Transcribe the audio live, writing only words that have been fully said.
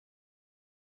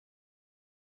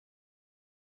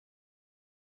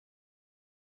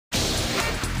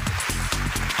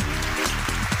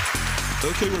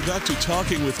Okay, we're back to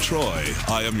Talking with Troy.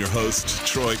 I am your host,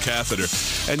 Troy Catheter.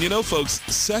 And you know, folks,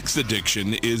 sex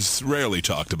addiction is rarely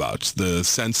talked about. The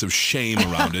sense of shame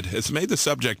around it has made the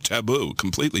subject taboo,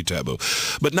 completely taboo.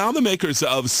 But now the makers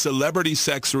of Celebrity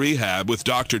Sex Rehab with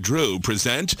Dr. Drew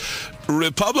present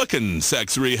Republican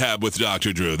Sex Rehab with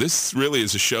Dr. Drew. This really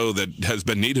is a show that has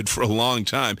been needed for a long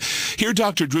time. Here,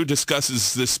 Dr. Drew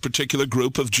discusses this particular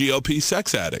group of GOP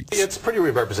sex addicts. It's pretty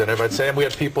representative, I'd say. And we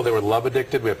have people that were love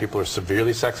addicted. We have people who are severely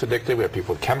sex addicted. We have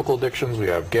people with chemical addictions. We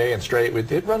have gay and straight.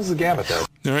 It runs the gamut there.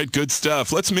 All right, good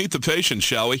stuff. Let's meet the patient,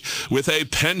 shall we? With a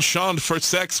penchant for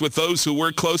sex with those who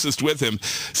work closest with him,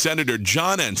 Senator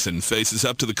John Ensign faces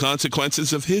up to the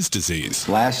consequences of his disease.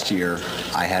 Last year,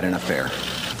 I had an affair.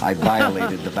 I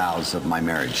violated the vows of my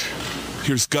marriage.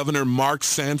 Here's Governor Mark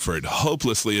Sanford,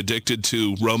 hopelessly addicted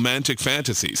to romantic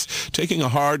fantasies, taking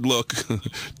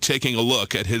a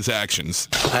look at his actions.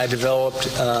 I developed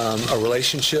a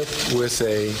relationship with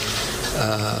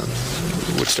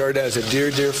what started as a dear,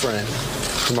 dear friend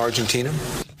from Argentina.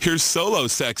 Here's solo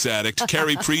sex addict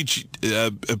Carrie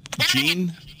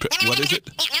Prejean. What is it?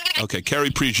 Okay, Carrie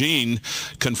Prejean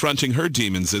confronting her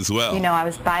demons as well. You know, I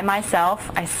was by myself.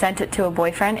 I sent it to a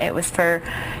boyfriend. It was for,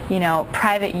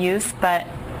 private use, but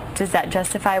does that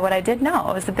justify what I did? No,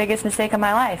 it was the biggest mistake of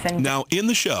my life. And now, in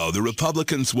the show, the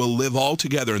Republicans will live all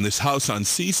together in this house on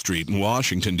C Street in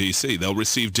Washington, D.C. They'll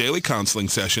receive daily counseling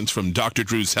sessions from Dr.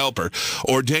 Drew's helper,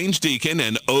 ordained deacon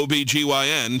and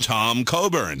OBGYN Tom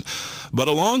Coburn. But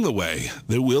along the way,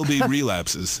 there will be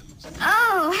relapses.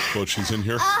 Oh, she's in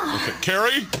here? Okay.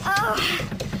 Carrie?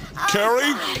 Carrie?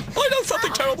 I know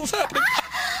something terrible's happening.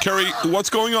 Carrie, what's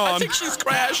going on? I think she's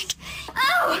crashed.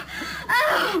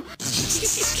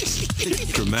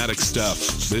 Dramatic stuff.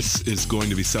 This is going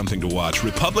to be something to watch.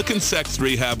 Republican Sex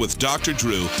Rehab with Dr.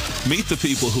 Drew. Meet the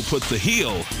people who put the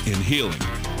heel in healing.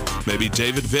 Maybe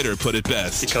David Vitter put it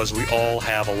best. Because we all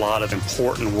have a lot of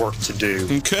important work to do.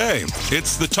 Okay.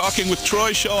 It's the Talking with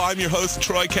Troy show. I'm your host,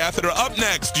 Troy Catheter. Up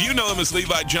next, you know him as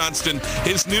Levi Johnston.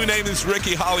 His new name is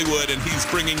Ricky Hollywood, and he's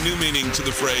bringing new meaning to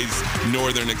the phrase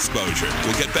Northern Exposure.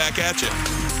 We'll get back at you.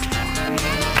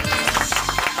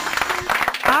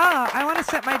 I want to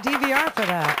set my DVR for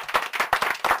that.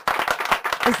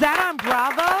 Is that on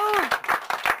Bravo?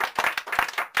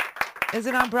 Is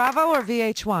it on Bravo or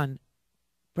VH1?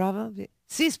 Bravo?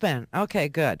 C-SPAN. Okay,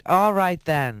 good. All right,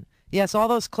 then. Yes, all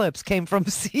those clips came from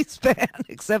C-SPAN,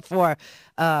 except for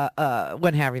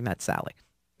When Harry Met Sally,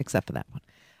 except for that one.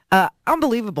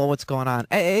 Unbelievable what's going on.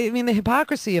 I mean, the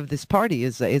hypocrisy of this party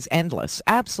is endless.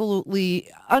 Absolutely,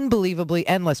 unbelievably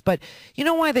endless. But you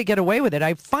know why they get away with it?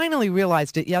 I finally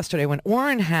realized it yesterday when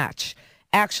Orrin Hatch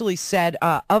actually said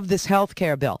of this health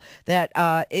care bill that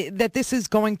that this is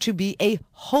going to be a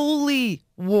holy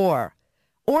war.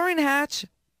 Orrin Hatch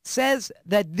says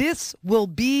that this will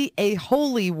be a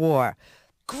holy war.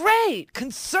 Great!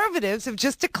 Conservatives have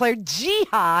just declared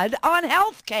jihad on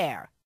health care.